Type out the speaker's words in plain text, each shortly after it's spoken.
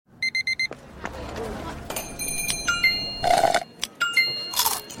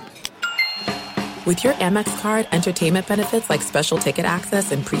With your Amex card, entertainment benefits like special ticket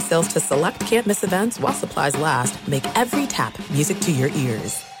access and pre-sales to select can't-miss events while supplies last make every tap music to your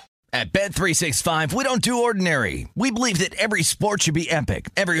ears. At Bet365, we don't do ordinary. We believe that every sport should be epic.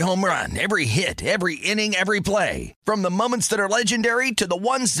 Every home run, every hit, every inning, every play. From the moments that are legendary to the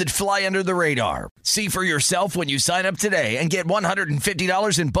ones that fly under the radar. See for yourself when you sign up today and get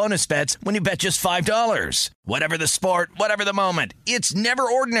 $150 in bonus bets when you bet just $5. Whatever the sport, whatever the moment, it's never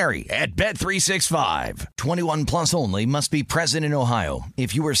ordinary at Bet365. 21 plus only. Must be present in Ohio.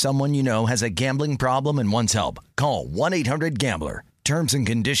 If you or someone you know has a gambling problem and wants help, call 1-800-GAMBLER. Terms and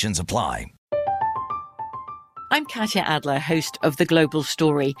conditions apply. I'm Katya Adler, host of The Global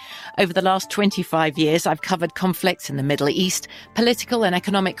Story. Over the last 25 years, I've covered conflicts in the Middle East, political and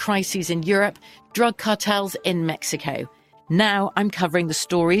economic crises in Europe, drug cartels in Mexico. Now I'm covering the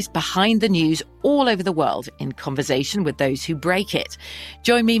stories behind the news all over the world in conversation with those who break it.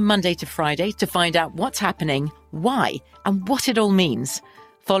 Join me Monday to Friday to find out what's happening, why, and what it all means.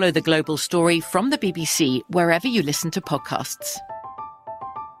 Follow The Global Story from the BBC wherever you listen to podcasts.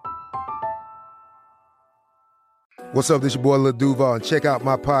 What's up, this your boy Lil Duval, and check out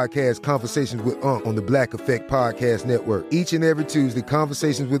my podcast, Conversations with Unc, on the Black Effect Podcast Network. Each and every Tuesday,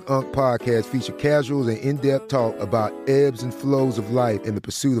 Conversations with Unc podcast feature casual and in-depth talk about ebbs and flows of life and the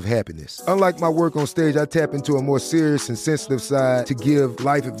pursuit of happiness. Unlike my work on stage, I tap into a more serious and sensitive side to give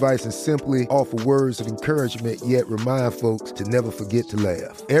life advice and simply offer words of encouragement, yet remind folks to never forget to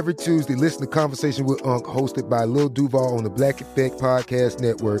laugh. Every Tuesday, listen to Conversation with Unc, hosted by Lil Duval on the Black Effect Podcast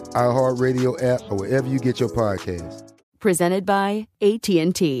Network, iHeartRadio app, or wherever you get your podcasts. Presented by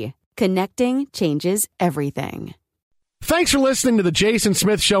AT&T. Connecting changes everything. Thanks for listening to the Jason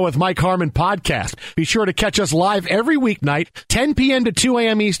Smith Show with Mike Harmon podcast. Be sure to catch us live every weeknight, 10 p.m. to 2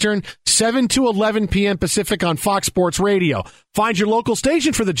 a.m. Eastern, 7 to 11 p.m. Pacific on Fox Sports Radio. Find your local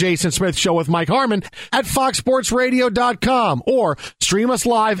station for the Jason Smith Show with Mike Harmon at foxsportsradio.com or stream us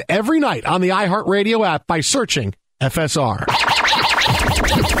live every night on the iHeartRadio app by searching FSR.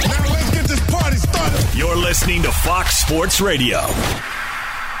 You're listening to Fox Sports Radio.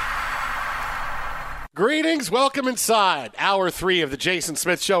 Greetings, welcome inside Hour 3 of the Jason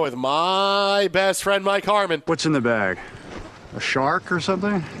Smith Show with my best friend, Mike Harmon. What's in the bag? A shark or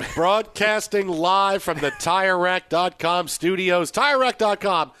something? Broadcasting live from the TireRack.com studios.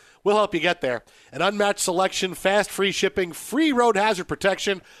 TireRack.com will help you get there. An unmatched selection, fast free shipping, free road hazard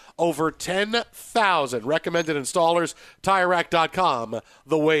protection, over 10,000 recommended installers. TireRack.com,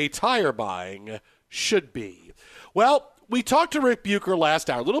 the way tire buying should be. Well, we talked to Rick Bucher last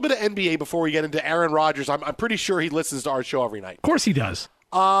hour. A little bit of NBA before we get into Aaron Rodgers. I'm pretty sure he listens to our show every night. Of course he does.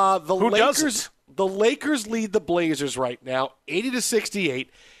 Who doesn't? The Lakers lead the Blazers right now, 80-68.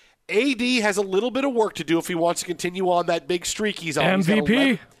 AD has a little bit of work to do if he wants to continue on that big streak he's on.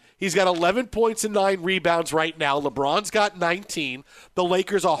 MVP. He's got 11 points and 9 rebounds right now. LeBron's got 19. The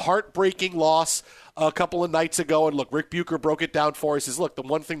Lakers, a heartbreaking loss a couple of nights ago. And look, Rick Bucher broke it down for us. He says, look, the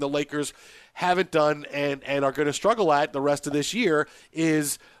one thing the Lakers haven't done and are going to struggle at the rest of this year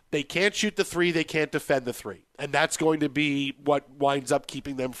is they can't shoot the three, they can't defend the three. And that's going to be what winds up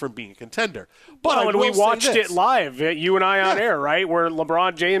keeping them from being a contender. But when we watched it live, you and I on air, right, where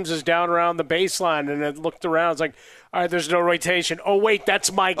LeBron James is down around the baseline and it looked around, it's like, all right, there's no rotation. Oh, wait,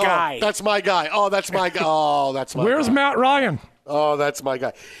 that's my guy. That's my guy. Oh, that's my guy. Oh, that's my Where's guy. Matt Ryan? Oh, that's my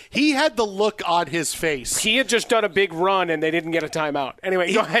guy. He had the look on his face. He had just done a big run, and they didn't get a timeout.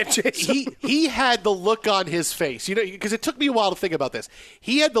 Anyway, go ahead, Jason. He had the look on his face, because it took me a while to think about this.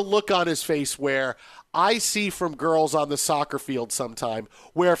 He had the look on his face where I see from girls on the soccer field sometime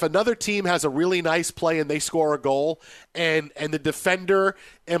where if another team has a really nice play and they score a goal and the defender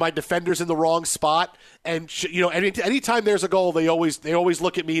and my defender's in the wrong spot and anytime there's a goal they always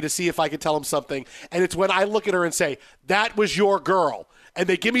look at me to see if I can tell them something, and it's when I look at her and say, that was your girl, and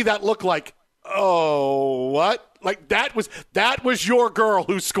they give me that look like, oh, what? Like, that was your girl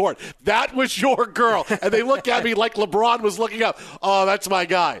who scored. That was your girl. And they look at me like LeBron was looking up. Oh, that's my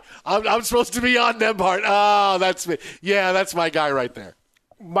guy. I'm supposed to be on Nembhard. Oh, that's me. Yeah, that's my guy right there.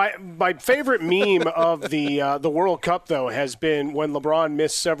 My favorite meme of the World Cup, though, has been when LeBron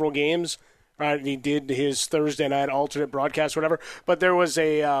missed several games. He did his Thursday night alternate broadcast, whatever. But there was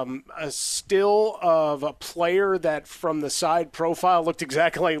a still of a player that from the side profile looked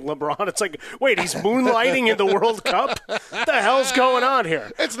exactly like LeBron. It's like, wait, he's moonlighting in the World Cup? What the hell's going on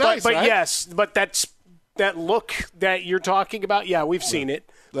here? It's nice, but right? Yes, but that look that you're talking about, yeah, we've seen it.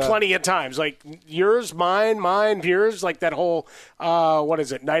 Plenty of times, like yours, mine, yours, like that whole, what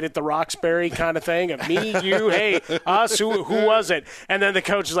is it, Night at the Roxbury kind of thing of me, you, hey, us, who was it? And then the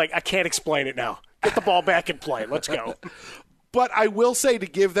coach is like, I can't explain it now. Get the ball back and play. Let's go. But I will say, to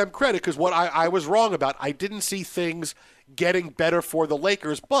give them credit, because what I was wrong about, I didn't see things getting better for the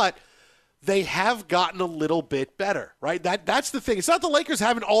Lakers, but they have gotten a little bit better, right? That's the thing. It's not the Lakers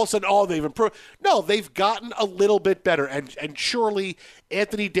haven't all of a sudden, they've improved. No, they've gotten a little bit better. And surely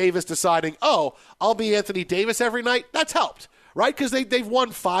Anthony Davis deciding, I'll be Anthony Davis every night, that's helped, right? Because they've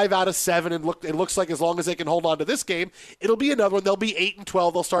won 5 out of 7, and it looks like as long as they can hold on to this game, it'll be another one. They'll be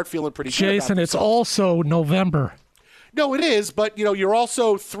 8-12. They'll start feeling pretty good. Jason, it's also November. No, it is, but you're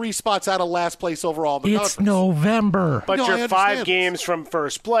also 3 spots out of last place overall in the conference. It's November. But you're 5 games from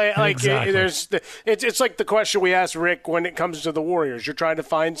first play. Exactly. It's like the question we asked Rick when it comes to the Warriors. You're trying to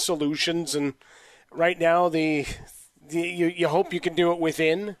find solutions, and right now you hope you can do it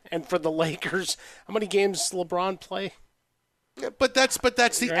within. And for the Lakers, how many games does LeBron play? But that's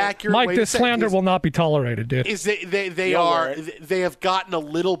the accurate Mike, way this to say slander it. will not be tolerated, dude. They have gotten a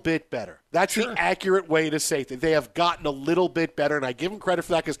little bit better. That's the accurate way to say it. They have gotten a little bit better, and I give them credit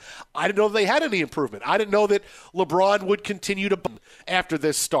for that because I didn't know they had any improvement. I didn't know that LeBron would continue to after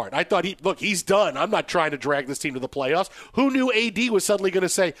this start. I thought, he's done. I'm not trying to drag this team to the playoffs. Who knew AD was suddenly going to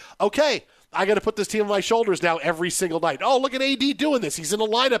say, okay, I got to put this team on my shoulders now every single night. Oh, look at AD doing this. He's in the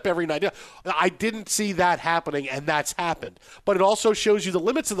lineup every night. I didn't see that happening, and that's happened. But it also shows you the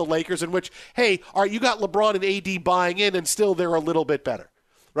limits of the Lakers in which, hey, all right, you got LeBron and AD buying in, and still they're a little bit better.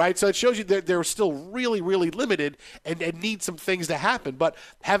 Right? So it shows you that they're still really, really limited and need some things to happen. But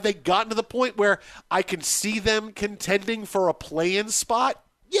have they gotten to the point where I can see them contending for a play-in spot?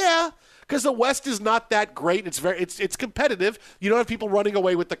 Yeah. Because the West is not that great. It's competitive. You don't have people running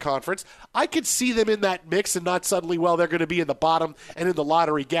away with the conference. I could see them in that mix and not suddenly, they're going to be in the bottom and in the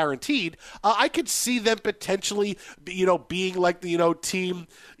lottery guaranteed. I could see them potentially, being like the, team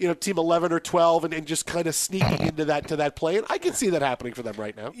 11 or 12 and just kind of sneaking into that play. And I can see that happening for them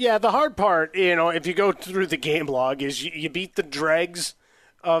right now. Yeah, the hard part, if you go through the game log, is you beat the dregs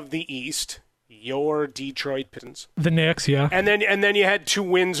of the East. Your Detroit Pistons. The Knicks, yeah. And then you had 2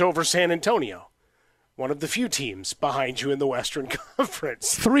 wins over San Antonio. One of the few teams behind you in the Western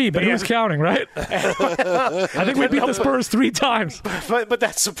Conference. 3, but who's counting, right? I think we beat the Spurs 3 times. But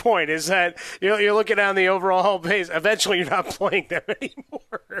that's the point, is that you're looking on the overall pace. Eventually you're not playing them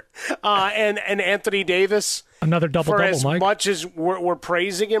anymore. And Anthony Davis, another double-double, as Mike. Much as we're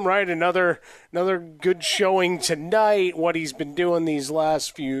praising him, right? Another good showing tonight, what he's been doing these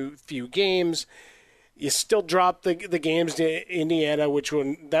last few games. You still dropped the games to Indiana,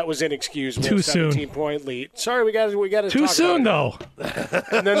 that was inexcusable. Too soon. 17-point lead. Sorry, we got to too talk soon about though.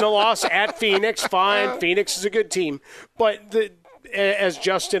 And then the loss at Phoenix. Fine, Phoenix is a good team, but as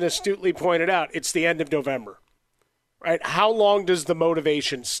Justin astutely pointed out, it's the end of November, right? How long does the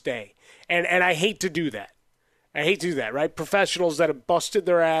motivation stay? And I hate to do that. Right? Professionals that have busted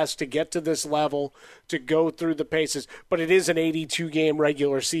their ass to get to this level, to go through the paces, but it is an 82-game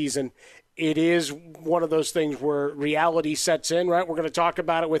regular season. It is one of those things where reality sets in, right? We're going to talk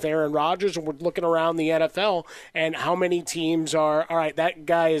about it with Aaron Rodgers, and we're looking around the NFL and how many teams are, all right, that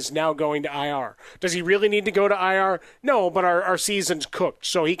guy is now going to IR. Does he really need to go to IR? No, but our season's cooked,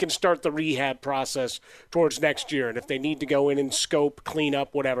 so he can start the rehab process towards next year. And if they need to go in and scope, clean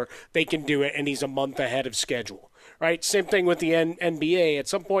up, whatever, they can do it, and he's a month ahead of schedule, right? Same thing with the NBA. At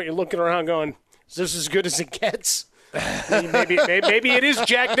some point, you're looking around going, is this as good as it gets? Maybe it is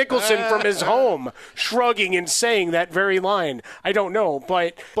Jack Nicholson from his home shrugging and saying that very line. I don't know,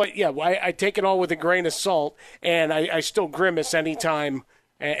 but yeah, I take it all with a grain of salt, and I still grimace anytime.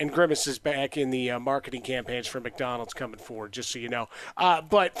 And Grimace is back in the marketing campaigns for McDonald's coming forward, just so you know.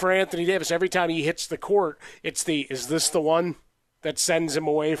 But for Anthony Davis, every time he hits the court, is this the one that sends him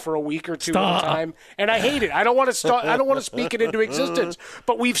away for a week or two at a time? And I hate it. I don't want to speak it into existence.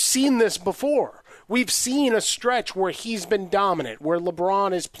 But we've seen this before. We've seen a stretch where he's been dominant, where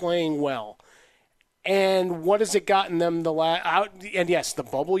LeBron is playing well. And what has it gotten them out? And yes, the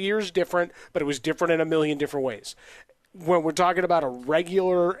bubble year is different, but it was different in a million different ways. When we're talking about a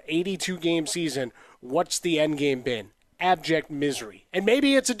regular 82-game season, what's the end game been? Abject misery. And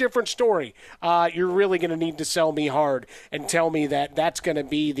maybe it's a different story. You're really going to need to sell me hard and tell me that that's going to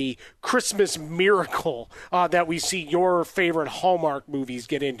be the Christmas miracle that we see your favorite Hallmark movies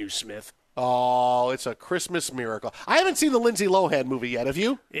get into, Smith. Oh, it's a Christmas miracle. I haven't seen the Lindsay Lohan movie yet. Have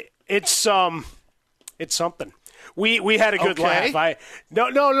you? It's something. We had a good laugh.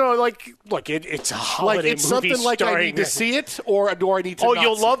 No. Like, look, it's a holiday movie. It's something like I need to see it, or do I need to? Oh,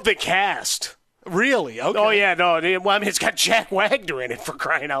 you'll love the cast. Really? Okay. Oh yeah, no. Well, I mean, it's got Jack Wagner in it, for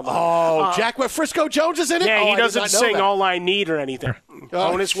crying out Oh, loud. Jack Frisco Jones is in it. Yeah, he doesn't sing that. All I Need or anything.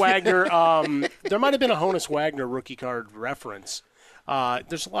 Honus Wagner. There might have been a Honus Wagner rookie card reference.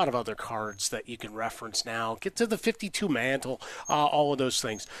 There's a lot of other cards that you can reference now. Get to the 52 mantle, all of those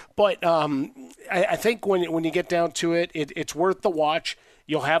things. But I think when you get down to it, it's worth the watch.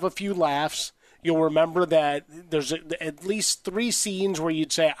 You'll have a few laughs. You'll remember that there's at least 3 scenes where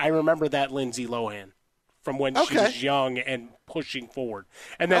you'd say, I remember that Lindsay Lohan from when she was young and pushing forward.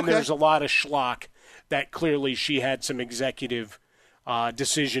 And then there's a lot of schlock that clearly she had some executive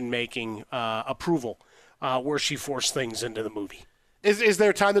decision-making approval where she forced things into the movie. Is there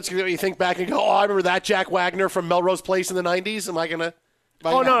a time that's going to you think back and go, oh, I remember that Jack Wagner from Melrose Place in the 90s? Am I going to?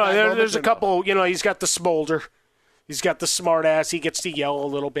 Oh, no, there's a couple, he's got the smolder. He's got the smart ass. He gets to yell a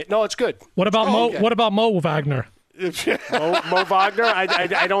little bit. No, it's good. What about Mo? Okay. What about Mo Wagner? Mo Wagner?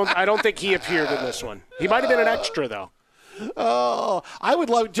 I don't think he appeared in this one. He might have been an extra though. Oh, I would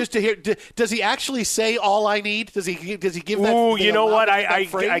love just to hear. Does he actually say "all I need"? Does he give that? Ooh, you know what?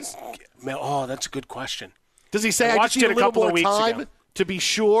 Oh, that's a good question. Does he say I just need a little more time to be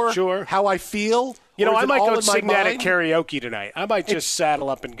sure how I feel? I might go sing that at karaoke tonight. I might just saddle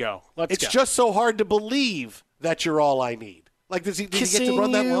up and go. It's just so hard to believe that you're all I need. Like, does he get to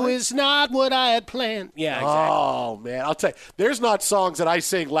run that line? Is not what I had planned. Yeah, exactly. Oh, man. I'll tell you, there's not songs that I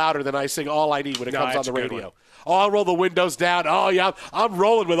sing louder than I sing All I Need when it comes on the radio. Oh, I'll roll the windows down. Oh, yeah, I'm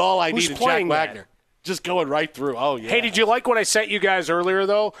rolling with All I Need and Jack Wagner. Just going right through. Oh, yeah. Hey, did you like what I sent you guys earlier,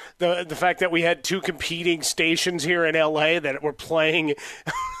 though? The fact that we had 2 competing stations here in L.A. that were playing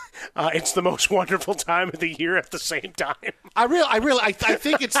It's the Most Wonderful Time of the Year at the same time. I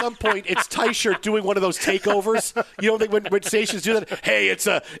think at some point it's Teicher doing one of those takeovers. You don't think when stations do that? Hey, it's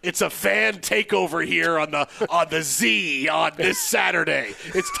a fan takeover here on the Z on this Saturday.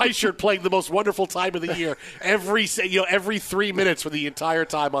 It's Teicher playing the Most Wonderful Time of the Year every 3 minutes for the entire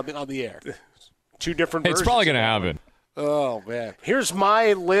time on the air. 2 different versions. It's probably going to happen. Oh, man. Here's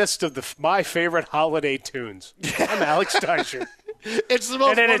my list of my favorite holiday tunes. I'm Alex Teicher. It's the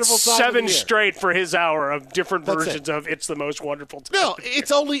most wonderful time. And then it's 7 straight for his hour of different versions of It's the Most Wonderful Time. No,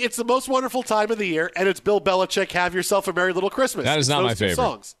 it's the most wonderful time of the year, and it's Bill Belichick, Have Yourself a Merry Little Christmas. That is not my favorite.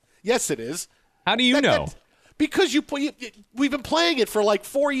 Songs. Yes, it is. How do you know? Because we've been playing it for like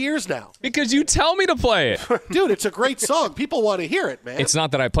 4 years now. Because you tell me to play it. Dude, it's a great song. People want to hear it, man. It's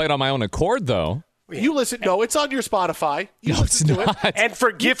not that I play it on my own accord, though. You listen. No, it's on your Spotify. You listen to it. And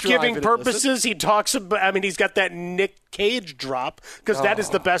for gift-giving purposes, he talks about, he's got that Nick Cage drop, because that is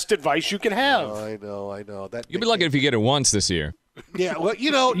the best advice you can have. Oh, I know. You'll be lucky if you get it once this year. Yeah, well,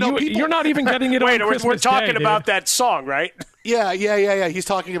 you're not even getting it on Christmas we're talking Day, about that song, right? Yeah. He's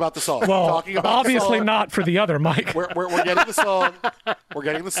talking about the song. Well, talking about obviously the song. not for the other, Mike. We're getting the song. We're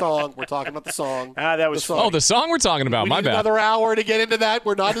getting the song. We're talking about the song. That was fun. Oh, the song we're talking about. My bad. Another hour to get into that.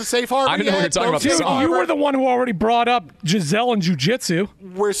 We're not in safe harbor. I didn't know we were talking about the song. You were the one who already brought up Giselle and jiu-jitsu.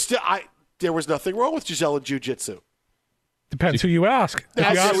 There was nothing wrong with Giselle and jiu-jitsu. Depends who you ask.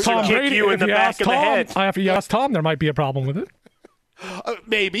 If you ask Tom Brady, if you ask Tom, there might be a problem with it.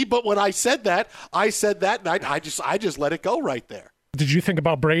 Maybe, but when I said that, and I just let it go right there. Did you think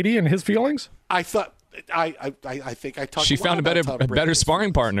about Brady and his feelings? I thought I think I talked. She found a better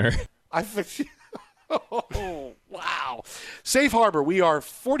sparring partner. Oh, wow. Safe Harbor. We are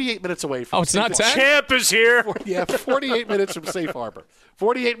 48 minutes away from. Oh, it's not 10? Champ is here. 48 minutes from Safe Harbor.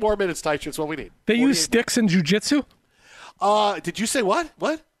 48 more minutes, Teicher. That's what we need. They use sticks in jiu-jitsu? Did you say what?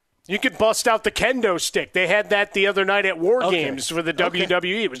 What? You could bust out the kendo stick. They had that the other night at War Games for the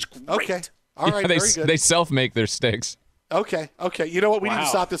WWE. It was great. Okay. All right, very good. They self-make their sticks. Okay. You know what? We need to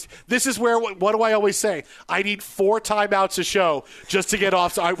stop this. This is where, what do I always say? I need 4 timeouts a show just to get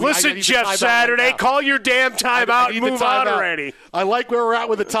off. Listen, Jeff Saturday, right, call your damn timeout and move on already. I like where we're at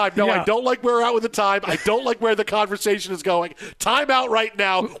with the time. No, I don't like where we're at with the time. I don't like where the conversation is going. Timeout right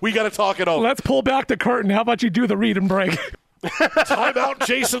now. We got to talk it over. Let's pull back the curtain. How about you do the read and break? Timeout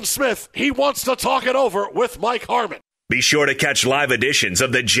Jason Smith. He wants to talk it over with Mike Harmon. Be sure to catch live editions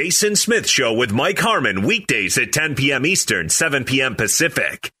of The Jason Smith Show with Mike Harmon weekdays at 10 p.m. Eastern, 7 p.m.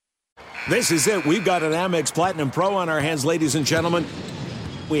 Pacific. This is it. We've got an Amex Platinum Pro on our hands, ladies and gentlemen.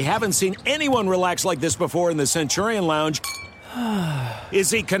 We haven't seen anyone relax like this before in the Centurion Lounge.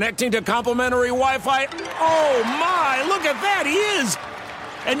 Is he connecting to complimentary Wi-Fi? Oh, my. Look at that. He is.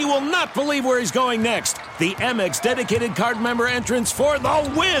 And you will not believe where he's going next. The Amex dedicated card member entrance for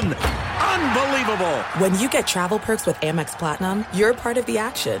the win. Unbelievable. When you get travel perks with Amex Platinum, you're part of the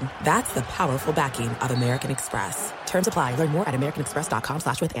action. That's the powerful backing of American Express. Terms apply. Learn more at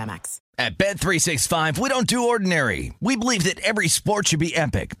americanexpress.com/withAmex. At Bet365, we don't do ordinary. We believe that every sport should be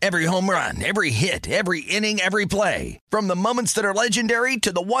epic. Every home run, every hit, every inning, every play. From the moments that are legendary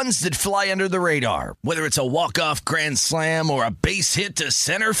to the ones that fly under the radar. Whether it's a walk-off grand slam or a base hit to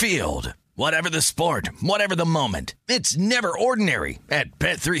center field. Whatever the sport, whatever the moment, it's never ordinary at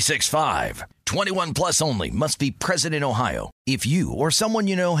Bet365. 21 plus only. Must be present in Ohio. If you or someone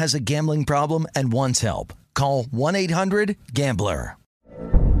you know has a gambling problem and wants help, call 1-800-GAMBLER.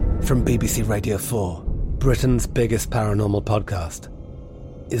 From BBC Radio 4, Britain's biggest paranormal podcast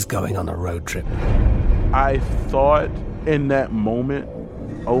is going on a road trip. I thought in that moment,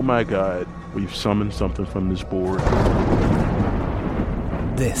 oh my God, we've summoned something from this board.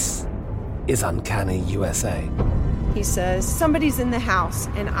 This is Uncanny USA. He says, somebody's in the house,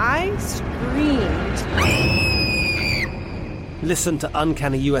 and I screamed. Listen to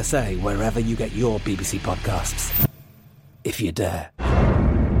Uncanny USA wherever you get your BBC podcasts, if you dare.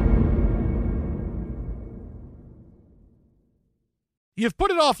 You've put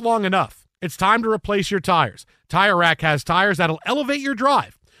it off long enough. It's time to replace your tires. Tire Rack has tires that'll elevate your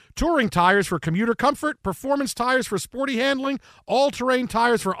drive. Touring tires for commuter comfort, performance tires for sporty handling, all-terrain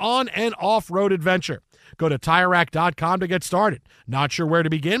tires for on- and off-road adventure. Go to TireRack.com to get started. Not sure where to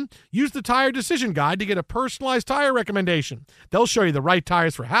begin? Use the Tire Decision Guide to get a personalized tire recommendation. They'll show you the right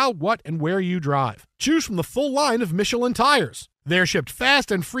tires for how, what, and where you drive. Choose from the full line of Michelin tires. They're shipped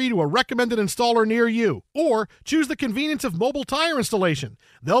fast and free to a recommended installer near you. Or choose the convenience of mobile tire installation.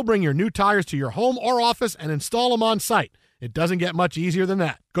 They'll bring your new tires to your home or office and install them on site. It doesn't get much easier than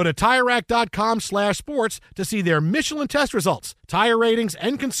that. Go to TireRack.com/sports to see their Michelin test results, tire ratings,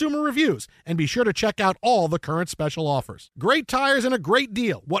 and consumer reviews, and be sure to check out all the current special offers. Great tires and a great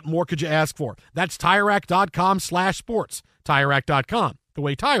deal. What more could you ask for? That's TireRack.com/sports. TireRack.com, the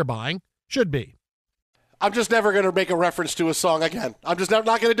way tire buying should be. I'm just never going to make a reference to a song again. I'm not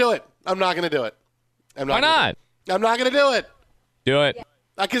going to do it. I'm not going to do it. Why not? I'm not going to do it. Do it.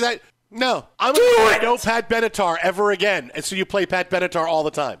 Because No, I'm going to no Pat Benatar ever again. And so you play Pat Benatar all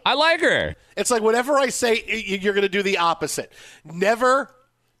the time. I like her. It's like whenever I say you're going to do the opposite. Never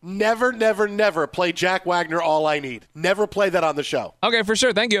play Jack Wagner, All I Need. Never play that on the show. Okay, for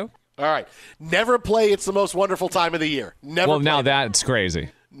sure. Thank you. All right. Never play It's the Most Wonderful Time of the Year. Never. Well, now that's crazy.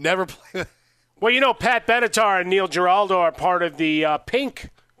 Never play. Well, you know, Pat Benatar and Neil Giraldo are part of the Pink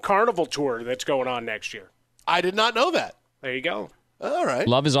Carnival Tour that's going on next year. I did not know that. There you go. All right.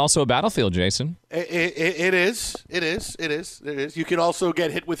 Love is also a battlefield, Jason. It is. You can also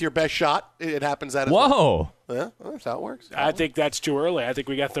get hit with your best shot. It happens that. Whoa. Yeah, that's how it works. I think that's too early. I think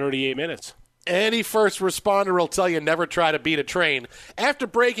we got 38 minutes. Any first responder will tell you never try to beat a train. After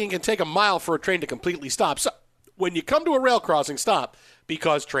braking, it can take a mile for a train to completely stop. So when you come to a rail crossing, stop,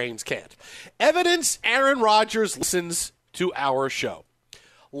 because trains can't. Evidence Aaron Rodgers listens to our show.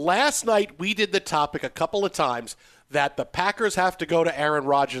 Last night, we did the topic a couple of times that the Packers have to go to Aaron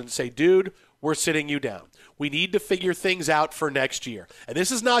Rodgers and say, dude, we're sitting you down. We need to figure things out for next year. And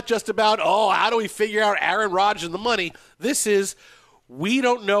this is not just about, how do we figure out Aaron Rodgers and the money? This is, we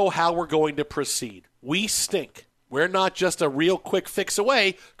don't know how we're going to proceed. We stink. We're not just a real quick fix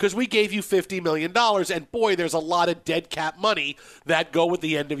away because we gave you $50 million. And boy, there's a lot of dead cap money that go at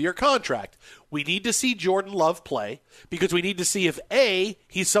the end of your contract. We need to see Jordan Love play because we need to see if A,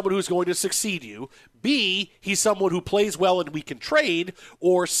 he's someone who's going to succeed you, B, he's someone who plays well and we can trade,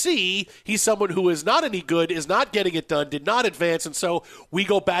 or C, he's someone who is not any good, is not getting it done, did not advance, and so we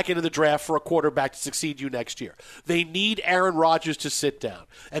go back into the draft for a quarterback to succeed you next year. They need Aaron Rodgers to sit down,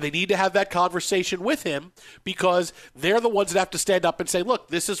 and they need to have that conversation with him because they're the ones that have to stand up and say, look,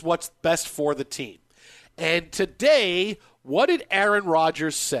 this is what's best for the team. And today, what did Aaron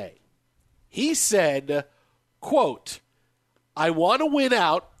Rodgers say? He said, quote, I want to win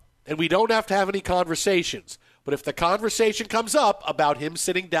out, and we don't have to have any conversations. But if the conversation comes up about him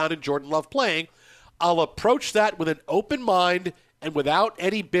sitting down and Jordan Love playing, I'll approach that with an open mind and without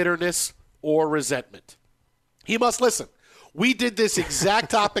any bitterness or resentment. He must listen. We did this exact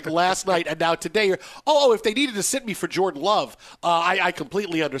topic last night, and now today, if they needed to sit me for Jordan Love, I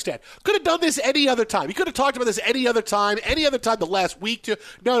completely understand. Could have done this any other time. You could have talked about this any other time the last week.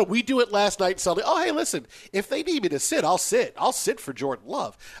 No, we do it last night and suddenly, hey, listen, if they need me to sit, I'll sit. I'll sit for Jordan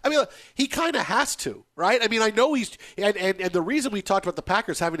Love. I mean, he kind of has to, right? I mean, I know he's and the reason we talked about the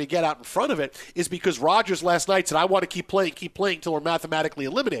Packers having to get out in front of it is because Rodgers last night said, I want to keep playing until we're mathematically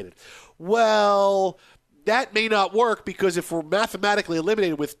eliminated. Well, that may not work because if we're mathematically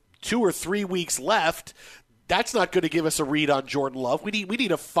eliminated with 2 or 3 weeks left, that's not going to give us a read on Jordan Love. We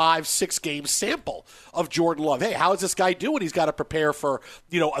need a 5-6 game sample of Jordan Love. Hey, how is this guy doing? He's got to prepare for,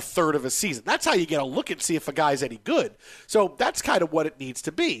 a third of a season. That's how you get a look and see if a guy's any good. So that's kind of what it needs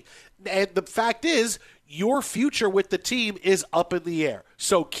to be. And the fact is, your future with the team is up in the air.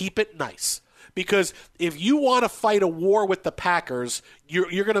 So keep it nice. Because if you want to fight a war with the Packers,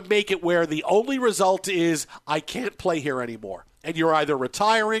 you're going to make it where the only result is I can't play here anymore. and you're either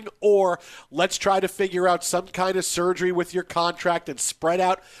retiring or let's try to figure out some kind of surgery with your contract and spread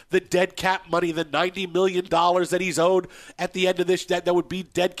out the dead cap money, the $90 million that he's owed at the end of this. That would be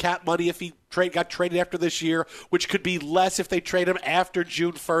dead cap money if he got traded after this year, which could be less if they trade him after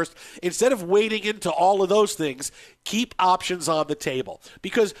June 1st. Instead of wading into all of those things, keep options on the table.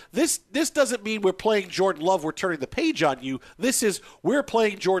 Because this doesn't mean we're playing Jordan Love, we're turning the page on you. This is we're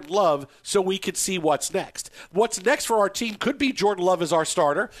playing Jordan Love so we can see what's next. What's next for our team could be Jordan Love as our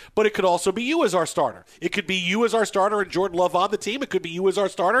starter, but it could also be you as our starter. It could be you as our starter and Jordan Love on the team. It could be you as our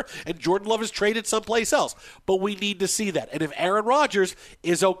starter and Jordan Love is traded someplace else. But we need to see that. And if Aaron Rodgers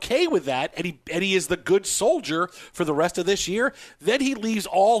is okay with that, and he is the good soldier for the rest of this year, then he leaves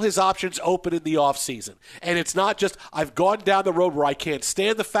all his options open in the offseason. And it's not just, I've gone down the road where I can't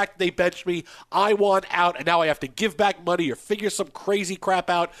stand the fact that they benched me, I want out, and now I have to give back money or figure some crazy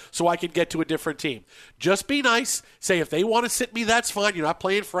crap out so I can get to a different team. Just be nice. Say, if they want to sit me, that's fine. You're not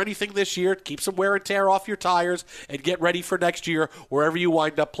playing for anything this year. Keep some wear and tear off your tires and get ready for next year wherever you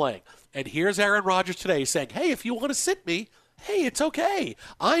wind up playing. And here's Aaron Rodgers today saying, hey, if you want to sit me, hey, it's okay.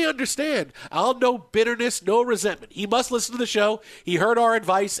 I understand. I'll no bitterness, no resentment. He must listen to the show. He heard our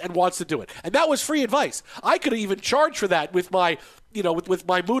advice and wants to do it. And that was free advice. I could have even charged for that with my, with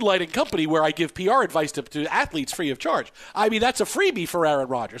my moonlighting company where I give PR advice to athletes free of charge. I mean, that's a freebie for Aaron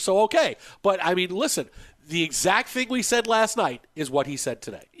Rodgers. So, okay. But, I mean, listen, the exact thing we said last night is what he said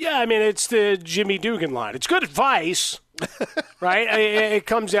today. Yeah, I mean, it's the Jimmy Dugan line. It's good advice. Right? It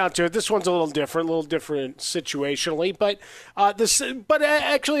comes down to it. This one's a little different situationally, but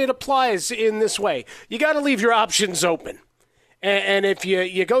actually it applies in this way. You got to leave your options open. And if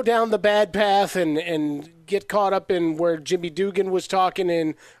you go down the bad path and get caught up in where Jimmy Dugan was talking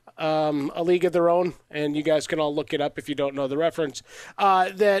in A League of Their Own, and you guys can all look it up if you don't know the reference,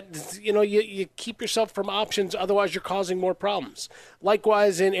 that you keep yourself from options, otherwise you're causing more problems.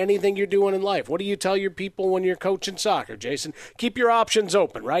 Likewise, in anything you're doing in life. What do you tell your people when you're coaching soccer, Jason? Keep your options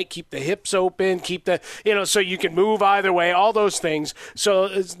open, right? Keep the hips open, keep the, so you can move either way, all those things, so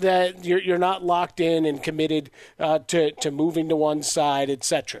that you're not locked in and committed to moving to one side,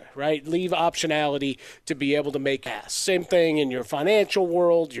 etc., right? Leave optionality to be able to make pass. Same thing in your financial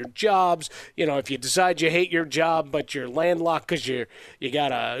world, your jobs. If you decide you hate your job, but you're landlocked because you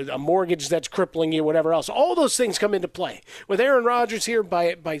got a mortgage that's crippling you, whatever else, all those things come into play. With Aaron Rodgers here,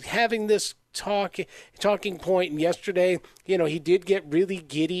 by having this talking point, and yesterday, he did get really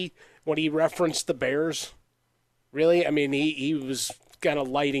giddy when he referenced the Bears. Really, I mean, he was kind of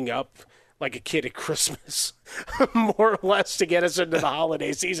lighting up like a kid at Christmas, more or less, to get us into the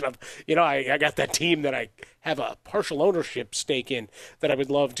holiday season of, I got that team that I have a partial ownership stake in that I would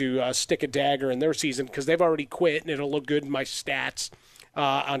love to stick a dagger in their season because they've already quit and it'll look good in my stats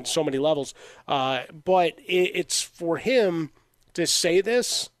on so many levels. But it's for him to say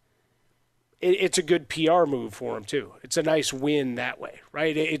this. It's a good PR move for him, too. It's a nice win that way,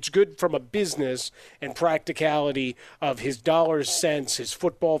 right? It's good from a business and practicality of his dollars, cents, his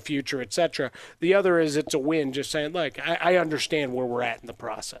football future, etc. The other is it's a win just saying, look, I understand where we're at in the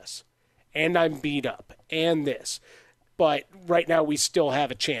process. And I'm beat up. And this. But right now we still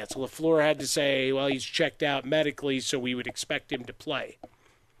have a chance. LaFleur had to say, well, he's checked out medically, so we would expect him to play.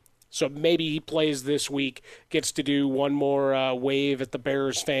 So maybe he plays this week, gets to do one more wave at the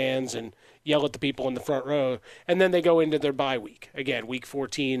Bears fans and yell at the people in the front row, and then they go into their bye week. Again, week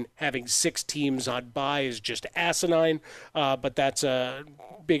 14, having 6 teams on bye is just asinine, but that's a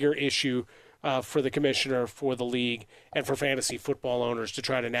bigger issue for the commissioner, for the league, and for fantasy football owners to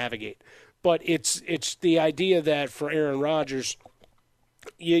try to navigate. But it's the idea that for Aaron Rodgers,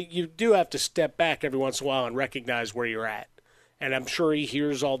 you do have to step back every once in a while and recognize where you're at. And I'm sure he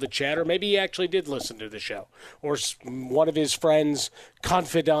hears all the chatter. Maybe he actually did listen to the show. Or one of his friends,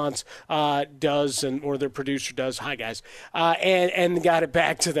 confidants, does, or their producer does. Hi, guys. And got it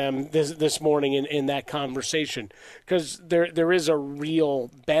back to them this morning in that conversation. Because there is a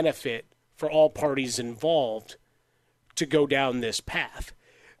real benefit for all parties involved to go down this path.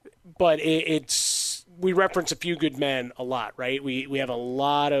 But we reference a few good men a lot, right? We have a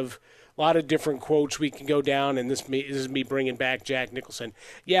lot of different quotes we can go down, and this is me bringing back Jack Nicholson.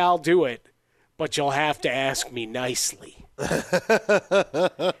 Yeah, I'll do it, but you'll have to ask me nicely. And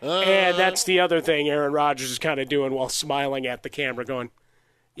that's the other thing Aaron Rodgers is kind of doing while smiling at the camera, going,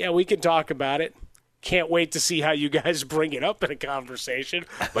 yeah, we can talk about it. Can't wait to see how you guys bring it up in a conversation.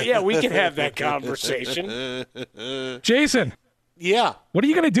 But, yeah, we can have that conversation. Jason. Yeah. What are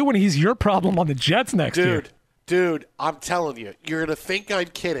you going to do when he's your problem on the Jets next year? Dude, I'm telling you, you're going to think I'm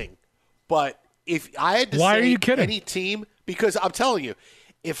kidding. But if I had to say any team, because I'm telling you,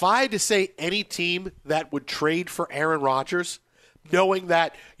 if I had to say any team that would trade for Aaron Rodgers, knowing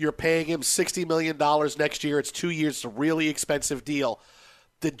that you're paying him $60 million next year. It's 2 years. It's a really expensive deal.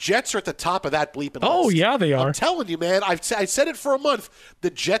 The Jets are at the top of that bleeping list. Oh, yeah, they are. I'm telling you, man. I said it for a month. The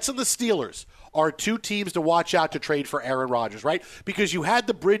Jets and the Steelers are two teams to watch out to trade for Aaron Rodgers, right? Because you had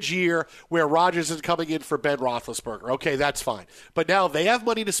the bridge year where Rodgers is coming in for Ben Roethlisberger. Okay, that's fine. But now they have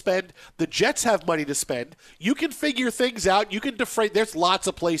money to spend. The Jets have money to spend. You can figure things out. You can defray. There's lots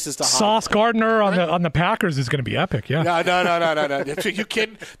of places to hide. Sauce Gardner on the Packers is going to be epic, yeah. No. You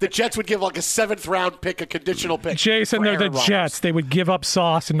kidding? The Jets would give like a 7th-round pick, a conditional pick. Jason, they're the Jets. They would give up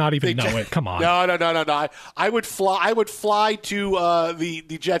Sauce and not even know it. Come on. No. I would fly to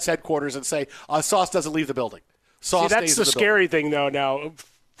the Jets headquarters and say, Sauce doesn't leave the building. Sauce that's the scary thing, though, now.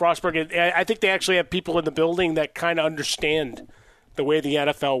 Frostberg, I think they actually have people in the building that kind of understand the way the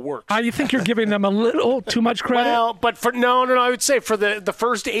NFL works. You think you're giving them a little too much credit? Well, but no, I would say for the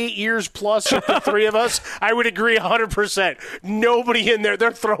first 8 years plus of the three of us, I would agree 100%. Nobody in there,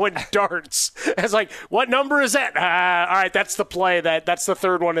 they're throwing darts. It's like, what number is that? All right, that's the play. That's the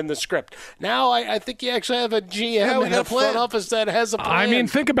third one in the script. Now I think you actually have a GM in the front office that has a plan. I mean,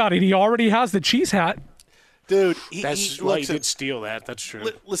 think about it. He already has the cheese hat. Dude, he did steal that. That's true.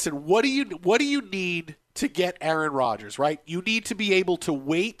 Listen, what do you need to get Aaron Rodgers, right? You need to be able to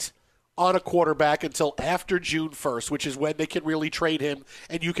wait on a quarterback until after June 1st, which is when they can really trade him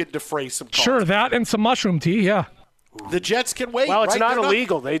and you can defray some costs. Sure, that and some mushroom tea, yeah. The Jets can wait. Well, it's right? not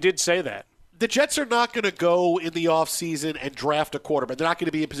illegal. They did say that. The Jets are not going to go in the offseason and draft a quarterback. They're not going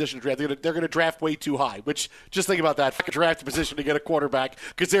to be in position to draft. They're going to draft way too high, which, just think about that. Draft a position to get a quarterback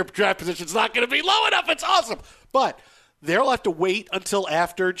because their draft position's not going to be low enough. It's awesome. But they'll have to wait until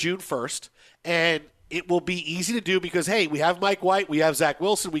after June 1st, and it will be easy to do because, hey, we have Mike White, we have Zach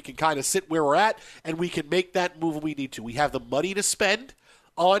Wilson, we can kind of sit where we're at, and we can make that move when we need to. We have the money to spend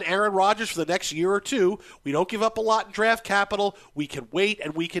on Aaron Rodgers for the next year or two. We don't give up a lot in draft capital. We can wait,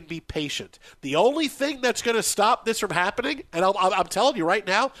 and we can be patient. The only thing that's going to stop this from happening, and I'm telling you right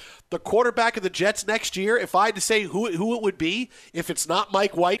now, the quarterback of the Jets next year, if I had to say who it would be, if it's not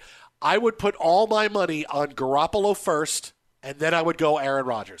Mike White, I would put all my money on Garoppolo first, and then I would go Aaron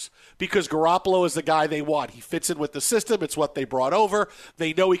Rodgers because Garoppolo is the guy they want. He fits in with the system. It's what they brought over.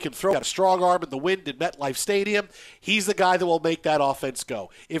 They know he can throw. Got a strong arm in the wind in MetLife Stadium. He's the guy that will make that offense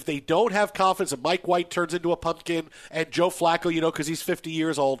go. If they don't have confidence that Mike White turns into a pumpkin and Joe Flacco, because he's 50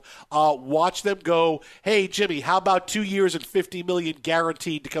 years old, watch them go, hey, Jimmy, how about 2 years and $50 million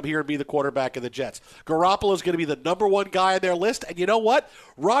guaranteed to come here and be the quarterback of the Jets? Garoppolo is going to be the number one guy on their list. And you know what?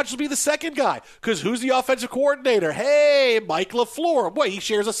 Rodgers will be the second guy because who's the offensive coordinator? Hey, Mike LaFleur. Boy, he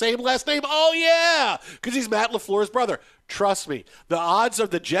shares the same last name. Oh, yeah, because he's Matt LaFleur's brother. Trust me, the odds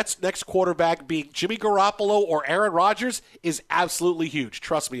of the Jets' next quarterback being Jimmy Garoppolo or Aaron Rodgers is absolutely huge.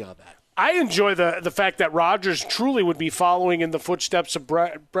 Trust me on that. I enjoy the fact that Rodgers truly would be following in the footsteps of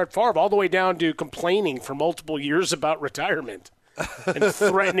Brett Favre, all the way down to complaining for multiple years about retirement and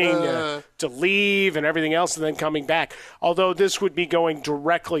threatening to leave and everything else and then coming back. Although this would be going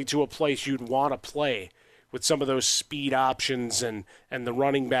directly to a place you'd want to play with some of those speed options and the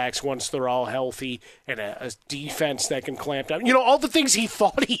running backs once they're all healthy and a defense that can clamp down. All the things he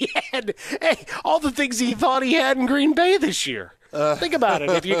thought he had. Hey, all the things he thought he had in Green Bay this year. Think about it.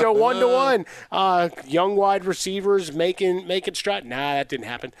 If you go 1-to-1, young wide receivers making stride. Nah, that didn't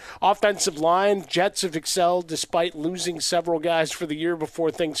happen. Offensive line, Jets have excelled despite losing several guys for the year before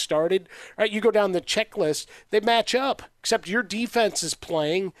things started. All right, you go down the checklist, they match up, except your defense is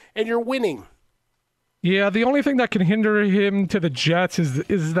playing and you're winning. Yeah, the only thing that can hinder him to the Jets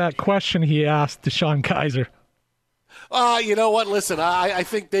is that question he asked DeShone Kizer. You know what? Listen, I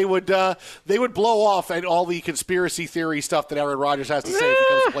think they would blow off at all the conspiracy theory stuff that Aaron Rodgers has to say if he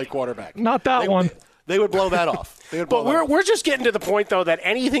comes to play quarterback. Not that one. They would blow that off. But we're just getting to the point, though, that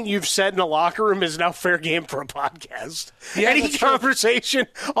anything you've said in the locker room is now fair game for a podcast. Yeah, any conversation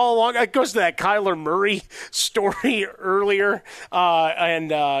all along. It goes to that Kyler Murray story earlier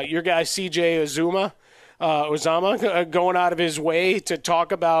and your guy C.J. Uzama going out of his way to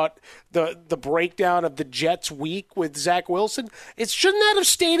talk about the breakdown of the Jets' week with Zach Wilson. Shouldn't that have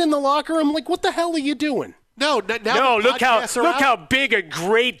stayed in the locker room? Like, what the hell are you doing? No, look how big a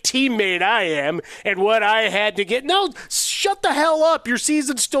great teammate I am and what I had to get. No, shut the hell up. Your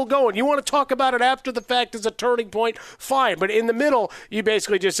season's still going. You want to talk about it after the fact as a turning point? Fine. But in the middle, you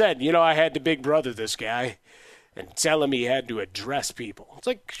basically just said, I had to big brother this guy and tell him he had to address people. It's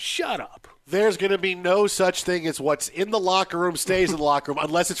like, shut up. There's going to be no such thing as what's in the locker room stays in the locker room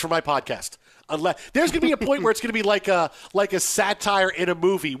unless it's for my podcast. Unless there's going to be a point where it's going to be like a satire in a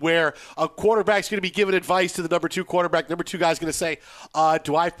movie where a quarterback's going to be giving advice to the number 2 quarterback. Number 2 guy's going to say,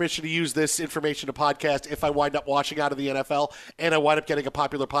 do I have permission to use this information to podcast if I wind up washing out of the NFL and I wind up getting a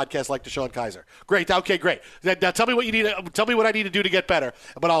popular podcast like DeShone Kizer? Great. Okay, great. Now tell me what you need. Tell me what I need to do to get better,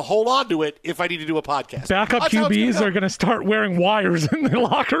 but I'll hold on to it if I need to do a podcast. Backup QBs are going to start wearing wires in the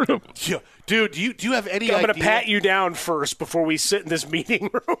locker room. Dude, do you have any idea? I'm going to pat you down first before we sit in this meeting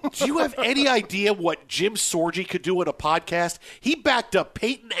room. Do you have any idea what Jim Sorgi could do in a podcast? He backed up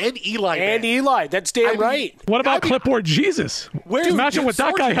Peyton and Eli. And Eli. That's damn right. What about Clipboard Jesus? Imagine what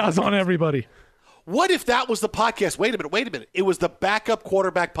that guy has on everybody. What if that was the podcast? Wait a minute. It was the Backup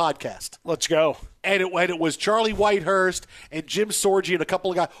Quarterback Podcast. Let's go. And it was Charlie Whitehurst and Jim Sorgi and a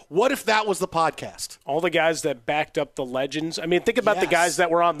couple of guys. What if that was the podcast? All the guys that backed up the legends. I mean, think about the guys that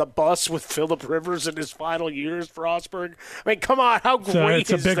were on the bus with Phillip Rivers in his final years for Osberg. I mean, come on, how great is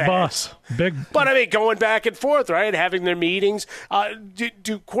that? It's a big bus. But, I mean, going back and forth, right, having their meetings.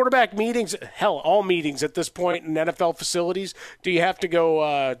 Do quarterback meetings, hell, all meetings at this point in NFL facilities, do you have to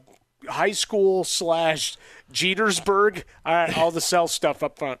go high school / Jetersburg? All right, all the sell stuff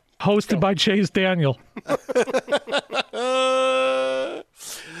up front. Hosted by Chase Daniel.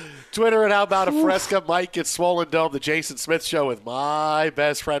 Twitter at How About a Fresca. Mike at Swollen Dome. The Jason Smith Show with my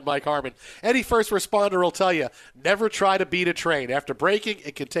best friend, Mike Harmon. Any first responder will tell you, never try to beat a train. After braking,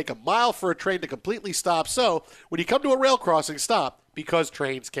 it can take a mile for a train to completely stop. So when you come to a rail crossing, stop, because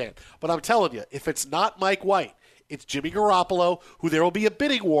trains can't. But I'm telling you, if it's not Mike White, it's Jimmy Garoppolo, who there will be a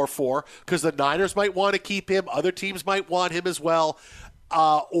bidding war for, because the Niners might want to keep him. Other teams might want him as well.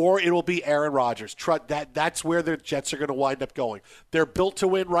 Or it will be Aaron Rodgers. That's where the Jets are going to wind up going. They're built to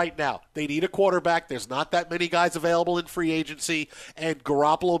win right now. They need a quarterback. There's not that many guys available in free agency, and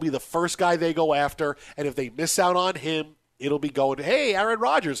Garoppolo will be the first guy they go after. And if they miss out on him, it'll be going, hey, Aaron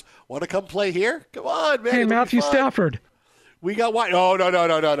Rodgers, want to come play here? Come on, man. Hey, Matthew Stafford. We got White. Oh,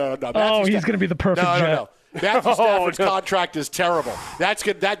 no. He's going to be the perfect Jet. No. Matthew Stafford's contract is terrible. That's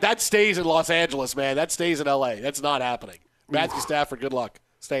good. That stays in Los Angeles, man. That stays in L.A. That's not happening. Matthew Stafford, good luck.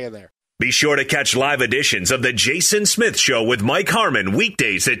 Stay in there. Be sure to catch live editions of The Jason Smith Show with Mike Harmon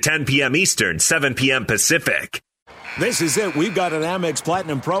weekdays at 10 p.m. Eastern, 7 p.m. Pacific. This is it. We've got an Amex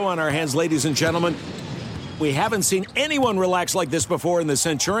Platinum Pro on our hands, ladies and gentlemen. We haven't seen anyone relax like this before in the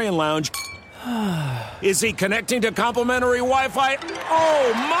Centurion Lounge. Is he connecting to complimentary Wi-Fi?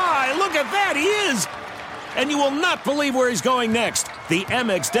 Oh, my. Look at that. He is. And you will not believe where he's going next. The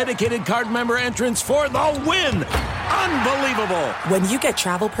Amex dedicated card member entrance for the win. Unbelievable. When you get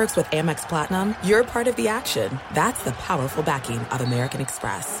travel perks with Amex Platinum, you're part of the action. That's the powerful backing of American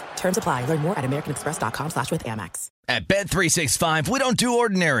Express. Terms apply. Learn more at americanexpress.com/withAmex. At Bet365, we don't do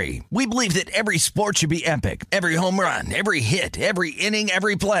ordinary. We believe that every sport should be epic. Every home run, every hit, every inning,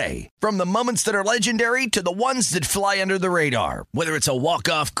 every play. From the moments that are legendary to the ones that fly under the radar. Whether it's a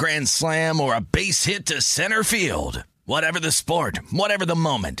walk-off grand slam or a base hit to center field. Whatever the sport, whatever the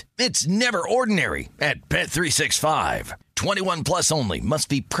moment. It's never ordinary at Bet365. 21 plus only. Must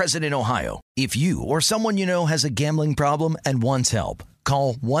be present in Ohio. If you or someone you know has a gambling problem and wants help,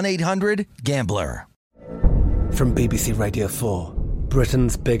 call 1-800-GAMBLER. From BBC Radio 4,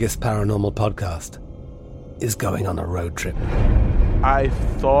 Britain's biggest paranormal podcast is going on a road trip. I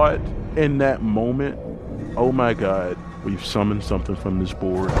thought in that moment, oh my God, we've summoned something from this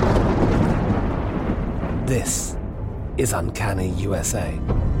board. This is Uncanny USA.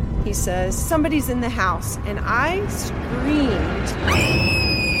 He says, somebody's in the house, and I screamed.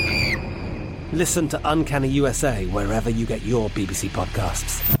 Listen to Uncanny USA wherever you get your BBC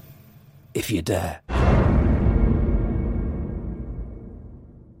podcasts, if you dare.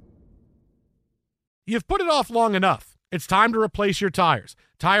 You've put it off long enough. It's time to replace your tires.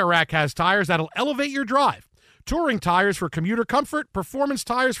 Tire Rack has tires that'll elevate your drive. Touring tires for commuter comfort, performance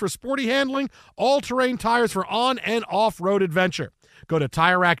tires for sporty handling, all-terrain tires for on- and off-road adventure. Go to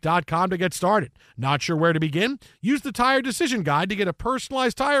TireRack.com to get started. Not sure where to begin? Use the Tire Decision Guide to get a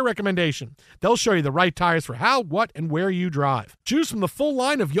personalized tire recommendation. They'll show you the right tires for how, what, and where you drive. Choose from the full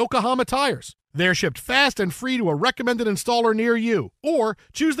line of Yokohama tires. They're shipped fast and free to a recommended installer near you. Or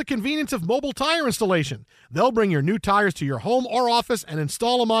choose the convenience of mobile tire installation. They'll bring your new tires to your home or office and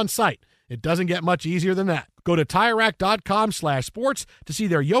install them on site. It doesn't get much easier than that. Go to TireRack.com/sports to see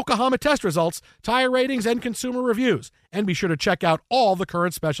their Yokohama test results, tire ratings, and consumer reviews. And be sure to check out all the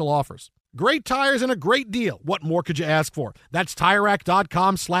current special offers. Great tires and a great deal. What more could you ask for? That's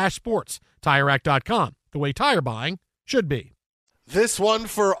TireRack.com/sports. TireRack.com, the way tire buying should be. This one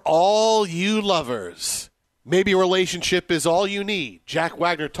for all you lovers. Maybe a relationship is all you need. Jack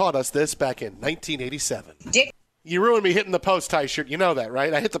Wagner taught us this back in 1987. You ruined me hitting the post, Ty shirt. You know that,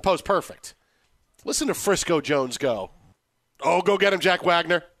 right? I hit the post perfect. Listen to Frisco Jones go. Oh, go get him, Jack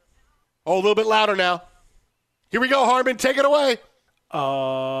Wagner. Oh, a little bit louder now. Here we go, Harmon. Take it away. Landing.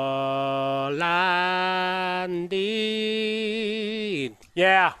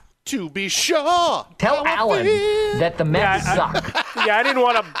 Yeah. To be sure. Tell Alan that the Mets suck. Yeah, I didn't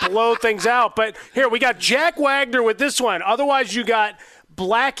want to blow things out, but here we got Jack Wagner with this one. Otherwise, you got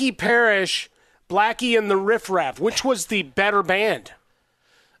Blackie Parrish, Blackie and the Riff Raff. Which was the better band?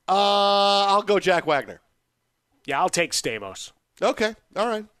 I'll go Jack Wagner. Yeah, I'll take Stamos. Okay. All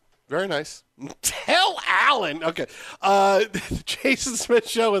right. Very nice. Tell Alan. Okay. Jason Smith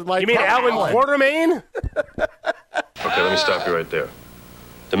Show with Mike. You mean Alan Quartermain? Okay, let me stop you right there.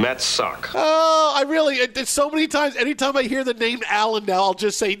 The Mets suck. Oh, I really, so many times, anytime I hear the name Alan now, I'll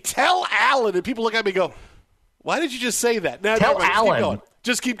just say, tell Alan. And people look at me and go, why did you just say that? No, tell Alan.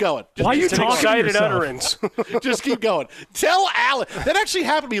 Just keep going. Why are you talking excited utterance? Just keep going. Tell Alan. That actually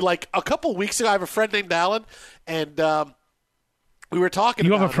happened to me like a couple weeks ago. I have a friend named Alan, and we were talking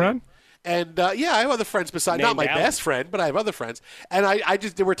about You have a friend? And, yeah, I have other friends besides, not my Alan. best friend, but I have other friends. And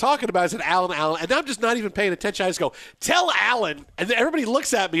they were talking about it, I said, Alan, and I'm just not even paying attention. I just go, tell Alan. And then everybody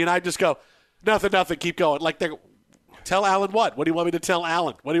looks at me, and I just go, nothing, keep going. Like, they're, tell Alan what? What do you want me to tell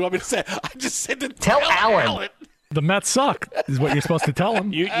Alan? What do you want me to say? I just said to tell Alan. The Mets suck is what you're supposed to tell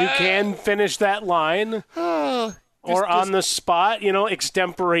him. You can finish that line. Or on the spot,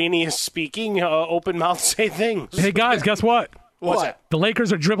 extemporaneous speaking, open mouth say things. Hey, guys, guess what? What's that? The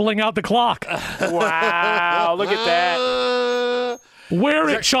Lakers are dribbling out the clock. Wow, look at that. Wear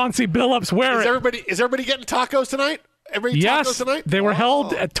it, Chauncey Billups, wear it. Is everybody getting tacos tonight? Yes, they were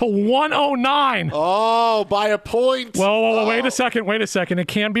held to 109. Oh, by a point. Whoa, wait a second. It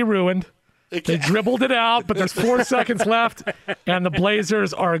can be ruined. They dribbled it out, but there's 4 seconds left, and the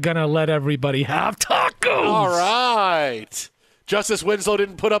Blazers are going to let everybody have tacos. All right. Justice Winslow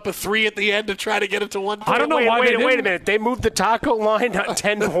didn't put up a 3 at the end to try to get it to 110. I don't know why they didn't. Wait a minute. They moved the taco line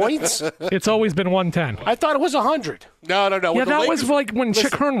 10 points? It's always been 110. I thought it was 100. No. Yeah, that was like when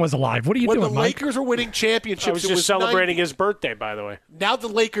Chick Hearn was alive. What are you doing, When the Mike? Lakers were winning championships, I was just celebrating his birthday, by the way. Now the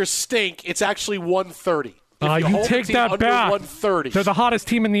Lakers stink. It's actually 130. You take that back. 130. They're the hottest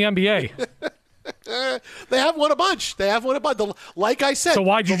team in the NBA. They have won a bunch. Like I said. So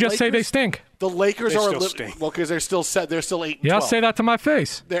why'd you just Lakers, say they stink? The Lakers They are still stink. well because they're still 8-12. Yeah, say that to my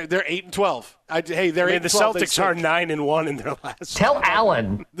face. They're 8-12. They're 8-12. The Celtics are 9-1 in their last. Tell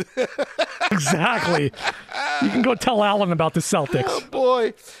Alan. Exactly. You can go tell Alan about the Celtics. Oh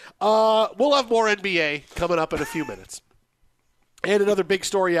boy, we'll have more NBA coming up in a few minutes, and another big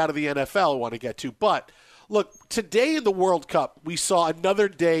story out of the NFL I want to get to, but. Look, today in the World Cup, we saw another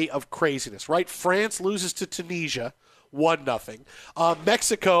day of craziness, right? France loses to Tunisia, 1-0.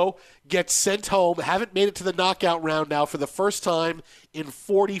 Mexico gets sent home, haven't made it to the knockout round now for the first time in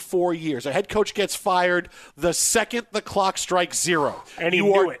 44 years. Our head coach gets fired the second the clock strikes 0. And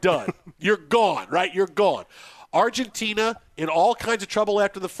you are done. You're gone, right? You're gone. Argentina in all kinds of trouble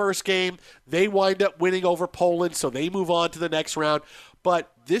after the first game. They wind up winning over Poland, so they move on to the next round.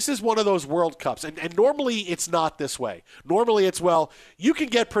 But this is one of those World Cups, and normally it's not this way. Normally it's, well, you can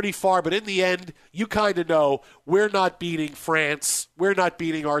get pretty far, but in the end, you kind of know we're not beating France, we're not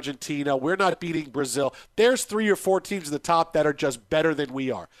beating Argentina, we're not beating Brazil. There's 3 or 4 teams at the top that are just better than we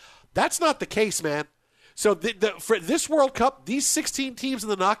are. That's not the case, man. So for this World Cup, these 16 teams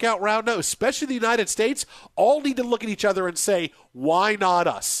in the knockout round now, especially the United States, all need to look at each other and say, why not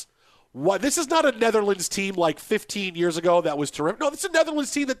us? Why, this is not a Netherlands team like 15 years ago that was terrific. No, this is a Netherlands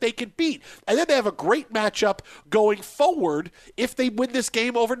team that they can beat. And then they have a great matchup going forward if they win this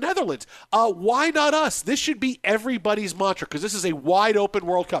game over Netherlands. Why not us? This should be everybody's mantra because this is a wide-open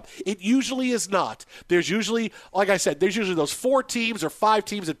World Cup. It usually is not. There's usually, like I said, there's usually those 4 teams or 5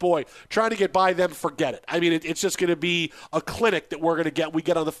 teams that, boy, trying to get by them, forget it. I mean, it's just going to be a clinic that we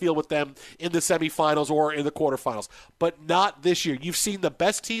get on the field with them in the semifinals or in the quarterfinals. But not this year. You've seen the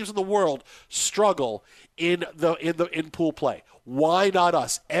best teams in the world struggle in pool play. Why not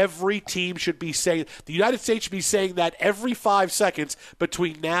us? Every team should be saying, the United States should be saying that every 5 seconds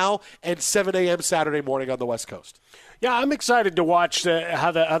between now and 7 a.m. Saturday morning on the West Coast. Yeah, I'm excited to watch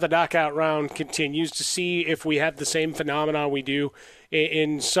how the knockout round continues to see if we have the same phenomenon we do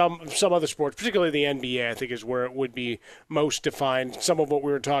in some other sports, particularly the NBA, I think is where it would be most defined. Some of what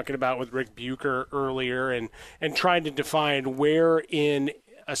we were talking about with Rick Bucher earlier and trying to define where in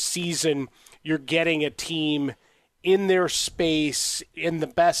a season you're getting a team in their space, in the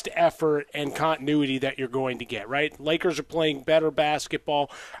best effort and continuity that you're going to get, right? Lakers are playing better basketball.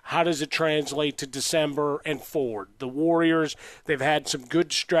 How does it translate to December and forward? The Warriors, they've had some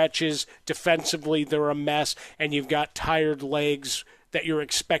good stretches. Defensively, they're a mess, and you've got tired legs that you're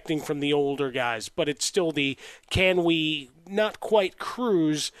expecting from the older guys, but it's still can we not quite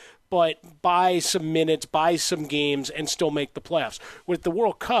cruise, but buy some minutes, buy some games, and still make the playoffs. With the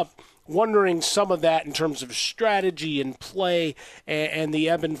World Cup, wondering some of that in terms of strategy and play and the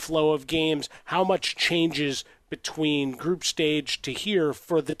ebb and flow of games, how much changes between group stage to here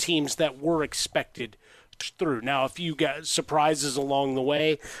for the teams that were expected through. Now, if you got surprises along the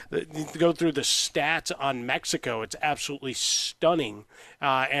way, go through the stats on Mexico, it's absolutely stunning,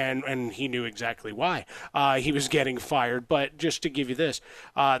 and he knew exactly why he was getting fired. But just to give you this,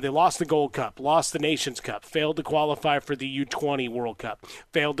 they lost the Gold Cup, lost the Nations Cup, failed to qualify for the U20 World Cup,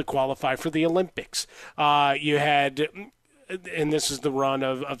 failed to qualify for the Olympics. You had, and this is the run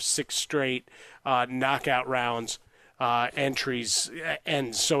of 6 straight knockout rounds, entries,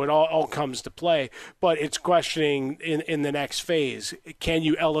 and so it all comes to play. But it's questioning in the next phase, can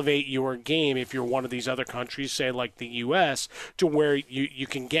you elevate your game if you're one of these other countries, say like the U.S., to where you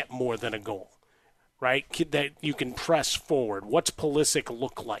can get more than a goal, right? That you can press forward. What's Pulisic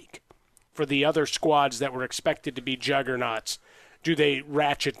look like for the other squads that were expected to be juggernauts? Do they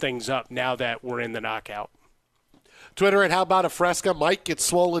ratchet things up now that we're in the knockout? Twitter at How About a Fresca. Mike gets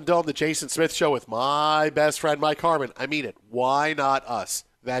Swollen Dome, the Jason Smith Show with my best friend Mike Harmon. I mean it. Why not us?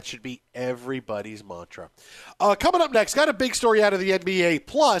 That should be everybody's mantra. Coming up next, got a big story out of the NBA.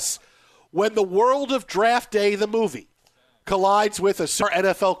 Plus, when the world of Draft Day, the movie, collides with a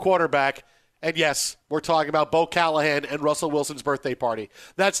NFL quarterback, and yes, we're talking about Bo Callahan and Russell Wilson's birthday party.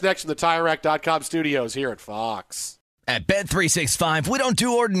 That's next in the TireRack.com studios here at Fox. At Bet365, we don't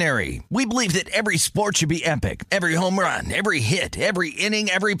do ordinary. We believe that every sport should be epic. Every home run, every hit, every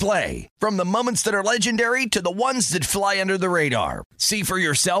inning, every play. From the moments that are legendary to the ones that fly under the radar. See for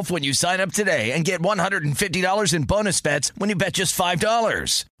yourself when you sign up today and get $150 in bonus bets when you bet just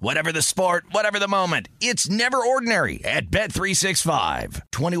 $5. Whatever the sport, whatever the moment, it's never ordinary at Bet365.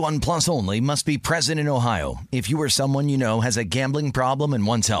 21 plus only. Must be present in Ohio. If you or someone you know has a gambling problem and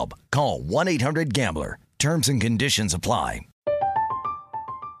wants help, call 1-800-GAMBLER. Terms and conditions apply.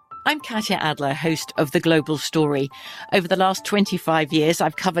 I'm Katya Adler, host of The Global Story. Over the last 25 years,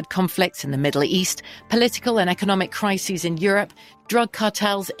 I've covered conflicts in the Middle East, political and economic crises in Europe, drug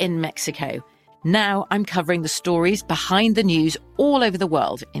cartels in Mexico. Now I'm covering the stories behind the news all over the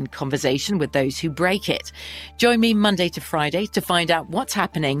world in conversation with those who break it. Join me Monday to Friday to find out what's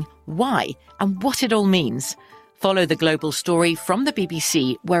happening, why, and what it all means. Follow The Global Story from the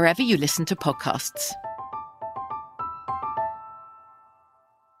BBC wherever you listen to podcasts.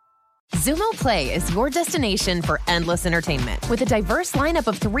 Xumo Play is your destination for endless entertainment. With a diverse lineup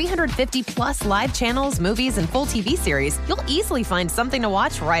of 350-plus live channels, movies, and full TV series, you'll easily find something to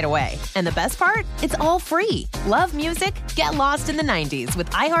watch right away. And the best part? It's all free. Love music? Get lost in the 90s with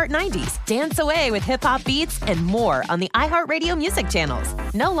iHeart 90s, dance away with hip-hop beats, and more on the iHeartRadio music channels.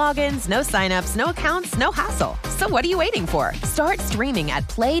 No logins, no signups, no accounts, no hassle. So what are you waiting for? Start streaming at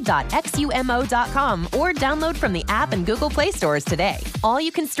play.xumo.com or download from the app and Google Play stores today. All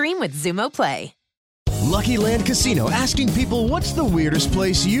you can stream with Xumo Play. Lucky Land Casino, asking people, what's the weirdest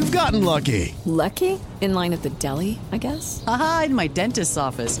place you've gotten lucky? Lucky? In line at the deli, I guess? Aha, in my dentist's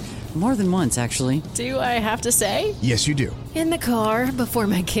office. More than once, actually. Do I have to say? Yes, you do. In the car before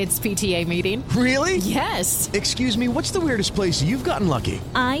my kids' PTA meeting. Really? Yes. Excuse me, what's the weirdest place you've gotten lucky?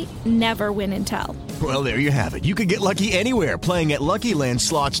 I never win and tell. Well, there you have it. You can get lucky anywhere, playing at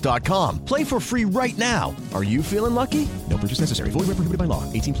LuckyLandSlots.com. Play for free right now. Are you feeling lucky? No purchase necessary. Void where prohibited by law.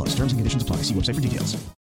 18 plus. Terms and conditions apply. See website for details.